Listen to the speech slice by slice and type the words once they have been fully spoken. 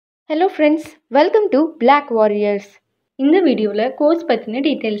Hello friends, welcome to Black Warriors. இந்த வீடியோவில் course பற்றின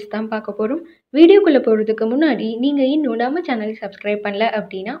டீட்டெயில்ஸ் தான் பார்க்க போகிறோம். வீடியோக்குள்ளே போகிறதுக்கு முன்னாடி நீங்கள் இன்னும் நம்ம சேனலுக்கு சப்ஸ்கிரைப் பண்ணல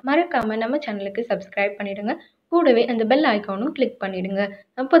அப்படின்னா மறக்காமல் நம்ம சேனலுக்கு சப்ஸ்கிரைப் பண்ணிவிடுங்க. கூடவே அந்த பெல் ஐக்கானும் கிளிக் பண்ணிவிடுங்க.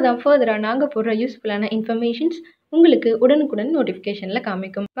 அப்போ தான் ஃபர்தராக நாங்கள் போடுற யூஸ்ஃபுல்லான இன்ஃபர்மேஷன்ஸ் உங்களுக்கு உடனுக்குடன் நோட்டிஃபிகேஷனில்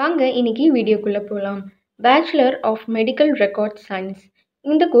காமிக்கும். வாங்க இன்னைக்கு வீடியோக்குள்ளே போகலாம். Bachelor of medical record science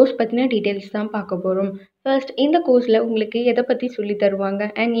இந்த கோர்ஸ் பற்றின டீட்டெயில்ஸ் தான் பார்க்க போகிறோம். ஃபர்ஸ்ட் இந்த கோர்ஸில் உங்களுக்கு எதை பற்றி சொல்லி தருவாங்க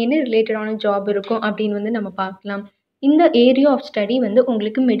அண்ட் என்ன ரிலேட்டடான ஜாப் இருக்கும் அப்படின்னு நம்ம பார்க்கலாம். இந்த ஏரியா ஆஃப் ஸ்டடி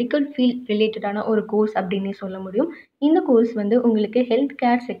உங்களுக்கு மெடிக்கல் ஃபீல்ட் ரிலேட்டடான ஒரு கோர்ஸ் அப்படின்னே சொல்ல முடியும். இந்த கோர்ஸ் உங்களுக்கு ஹெல்த்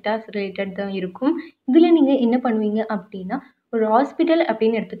கேர் செக்டார்ஸ் ரிலேட்டட் தான் இருக்கும். இதில் நீங்கள் என்ன பண்ணுவீங்க அப்படின்னா, ஒரு ஹாஸ்பிட்டல்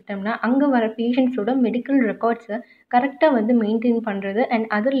அப்படின்னு எடுத்துக்கிட்டோம்னா அங்கே வர பேஷண்ட்ஸோட மெடிக்கல் ரெக்கார்ட்ஸை கரெக்டாக மெயின்டைன் பண்ணுறது அண்ட்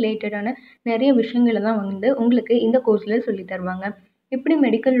அது ரிலேட்டடான நிறைய விஷயங்களை தான் உங்களுக்கு இந்த கோர்ஸில் சொல்லி தருவாங்க. எப்படி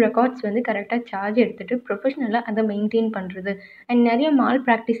மெடிக்கல் ரெக்கார்ட்ஸ் கரெக்டாக சார்ஜ் எடுத்துகிட்டு ப்ரொஃபஷ்னலாக அதை மெயின்டைன் பண்ணுறது அண்ட் நிறைய மால்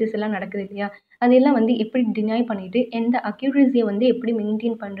ப்ராக்டிசஸ் எல்லாம் நடக்குது இல்லையா, அதெல்லாம் எப்படி டினை பண்ணிவிட்டு எந்த அக்யூரஸியை எப்படி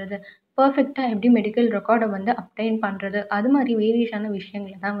மெயின்டைன் பண்ணுறது, பர்ஃபெக்டாக எப்படி மெடிக்கல் ரெக்கார்டை அப்டைன் பண்ணுறது, அது மாதிரி வேரியஸான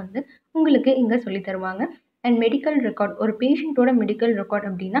விஷயங்களை தான் உங்களுக்கு இங்கே சொல்லி தருவாங்க. அண்ட் மெடிக்கல் ரெக்கார்ட், ஒரு பேஷண்ட்டோட மெடிக்கல்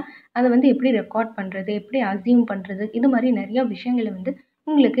ரெக்கார்ட் அப்படின்னா அதை எப்படி ரெக்கார்ட் பண்ணுறது, எப்படி அசியூம் பண்ணுறது, இது மாதிரி நிறையா விஷயங்களை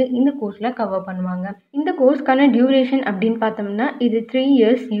உங்களுக்கு இந்த கோர்ஸில் கவர் பண்ணுவாங்க. இந்த கோர்ஸ்க்கான டியூரேஷன் அப்படின்னு பார்த்தோம்னா இது 3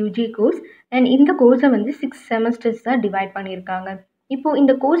 years யூஜி கோர்ஸ் அண்ட் இந்த கோர்ஸை 6 செமஸ்டர்ஸ் தான் டிவைட் பண்ணியிருக்காங்க. இப்போது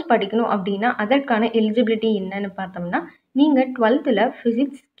இந்த கோர்ஸ் படிக்கணும் அப்படின்னா அதற்கான எலிஜிபிலிட்டி என்னன்னு பார்த்தோம்னா, நீங்கள் 12th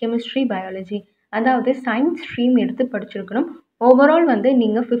ஃபிசிக்ஸ், கெமிஸ்ட்ரி, பயாலஜி அதாவது சயின்ஸ் ஸ்ட்ரீம் எடுத்து படிச்சிருக்கணும். ஓவரால்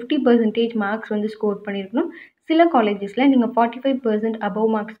நீங்கள் 50% மார்க்ஸ் ஸ்கோர் பண்ணியிருக்கணும். சில காலேஜஸில் நீங்கள் 45%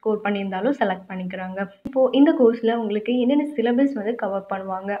 அபவ் மார்க்ஸ் ஸ்கோர் பண்ணியிருந்தாலும் செலக்ட் பண்ணிக்கிறாங்க. இப்போது இந்த கோர்ஸில் உங்களுக்கு என்னென்ன சிலபஸ் கவர்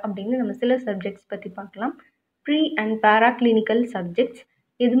பண்ணுவாங்க அப்படின்னு நம்ம சில சப்ஜெக்ட்ஸ் பற்றி பார்க்கலாம். ப்ரீ அண்ட் பேரா கிளினிக்கல் சப்ஜெக்ட்ஸ்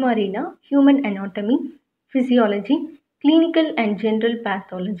எது மாதிரினா human anatomy, physiology, clinical and general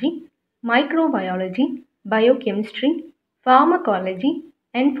pathology, microbiology, biochemistry, pharmacology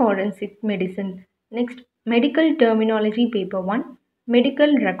and forensic medicine. Next medical terminology paper 1,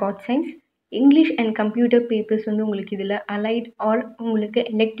 medical record science, English and computer papers உங்களுக்கு இதில் அலைட் ஆர் உங்களுக்கு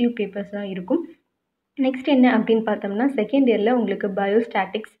elective papers தான் இருக்கும். Next என்ன அப்படின்னு பார்த்தோம்னா, செகண்ட் இயரில் உங்களுக்கு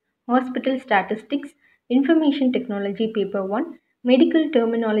biostatics, hospital statistics, information technology paper 1, medical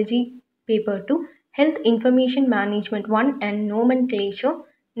terminology paper 2, health information management 1 and நோமென்க்ளேச்சர்.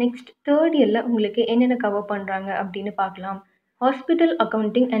 Next third இயரில் உங்களுக்கு என்னென்ன கவர் பண்ணுறாங்க அப்படின்னு பார்க்கலாம். Hospital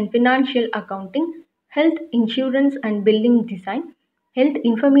accounting and financial accounting, health insurance and billing design, health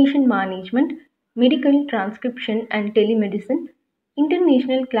information management, medical transcription and telemedicine,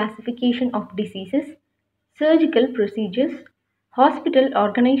 international classification of diseases, surgical procedures, hospital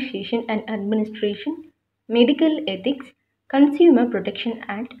organization and administration, medical ethics, consumer protection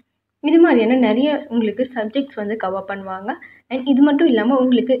act. இது மாதிரியான நிறைய உங்களுக்கு subjects cover பண்ணுவாங்க. And இது மட்டும் இல்லாமல்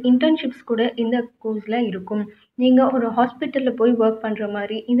உங்களுக்கு internships கூட இந்த கோர்ஸில் இருக்கும். நீங்கள் ஒரு ஹாஸ்பிட்டலில் போய் ஒர்க் பண்ணுற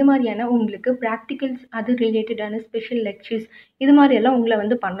மாதிரி இது மாதிரியான உங்களுக்கு ப்ராக்டிகல்ஸ், அது ரிலேட்டடான ஸ்பெஷல் லெக்சர்ஸ் இது மாதிரியெல்லாம்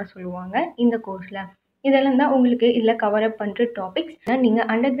உங்களை பண்ண சொல்லுவாங்க இந்த கோர்ஸில். இதெல்லாம் தான் உங்களுக்கு இதில் கவர் அப் பண்ணுற டாபிக்ஸ். நீங்கள்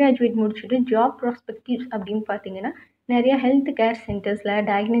அண்டர் கிராஜுவேட் முடிச்சுட்டு ஜாப் ப்ராஸ்பெக்டிவ்ஸ் அப்படின்னு பார்த்தீங்கன்னா நிறைய health care சென்டர்ஸில்,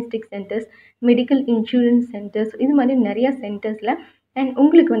 diagnostic centres, medical insurance centres இது மாதிரி நிறைய சென்டர்ஸில் அண்ட்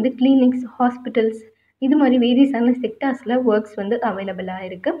உங்களுக்கு கிளினிக்ஸ், ஹாஸ்பிட்டல்ஸ் இது மாதிரி வேரியஸான செக்டார்ஸில் ஒர்க்ஸ் அவைலபிளாக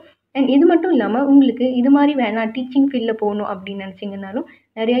இருக்குது. அண்ட் இது மட்டும் இல்லாமல் உங்களுக்கு இது மாதிரி வேணாம் டீச்சிங் ஃபீல்டில் போகணும் அப்படின்னு நினச்சிங்கனாலும்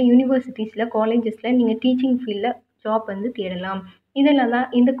நிறையா யூனிவர்சிட்டிஸில், காலேஜஸில் நீங்கள் டீச்சிங் ஃபீல்டில் ஜாப் தேடலாம். இதெல்லாம் தான்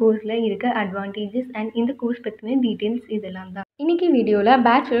இந்த கோர்ஸில் இருக்க அட்வான்டேஜஸ் அண்ட் இந்த கோர்ஸ் பற்றின டீட்டெயில்ஸ் இதெல்லாம் தான். இன்றைக்கி வீடியோவில்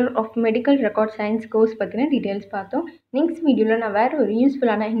bachelor of medical record science course பற்றின டீட்டெயில்ஸ் பார்த்தோம். நெக்ஸ்ட் வீடியோவில் நான் வேறு ஒரு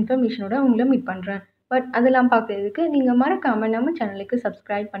யூஸ்ஃபுல்லான இன்ஃபர்மேஷனோட உங்களை மீட் பண்ணுறேன். பட் அதெல்லாம் பார்க்குறதுக்கு நீங்கள் மறக்காமல் நம்ம சேனலுக்கு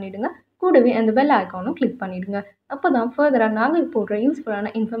சப்ஸ்கிரைப் பண்ணிவிடுங்க. கூடவே அந்த பெல் ஐக்கானும் கிளிக் பண்ணிவிடுங்க. அப்போ தான் ஃபர்தராக நாங்கள் போடுற யூஸ்ஃபுல்லான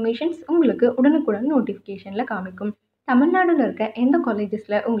இன்ஃபர்மேஷன்ஸ் உங்களுக்கு உடனுக்குடன் நோட்டிஃபிகேஷனில் காமிக்கும். தமிழ்நாட்டில் இருக்க எந்த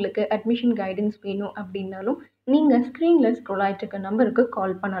காலேஜஸில் உங்களுக்கு அட்மிஷன் கைடன்ஸ் வேணும் அப்படின்னாலும் நீங்கள் ஸ்க்ரீனில் ஸ்க்ரோல் ஆகிட்டு இருக்க நம்பருக்கு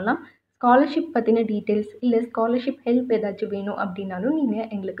கால் பண்ணலாம். ஸ்காலர்ஷிப் பற்றின டீட்டெயில்ஸ் இல்லை ஸ்காலர்ஷிப் ஹெல்ப் ஏதாச்சும் வேணும் அப்படின்னாலும் நீங்கள்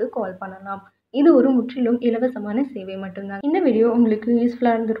எங்களுக்கு கால் பண்ணலாம். இது ஒரு முற்றிலும் இலவசமான சேவை மட்டும்தான். இந்த வீடியோ உங்களுக்கு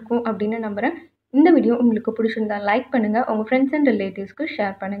யூஸ்ஃபுல்லாக இருந்திருக்கும் அப்படின்னு நம்புகிறேன். இந்த வீடியோ உங்களுக்கு பிடிச்சிருந்தா லைக் பண்ணுங்கள், உங்கள் ஃப்ரெண்ட்ஸ் அண்ட் ரிலேட்டிவ்ஸ்க்கு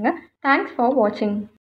ஷேர் பண்ணுங்கள். தேங்க்ஸ் ஃபார் வாட்சிங்.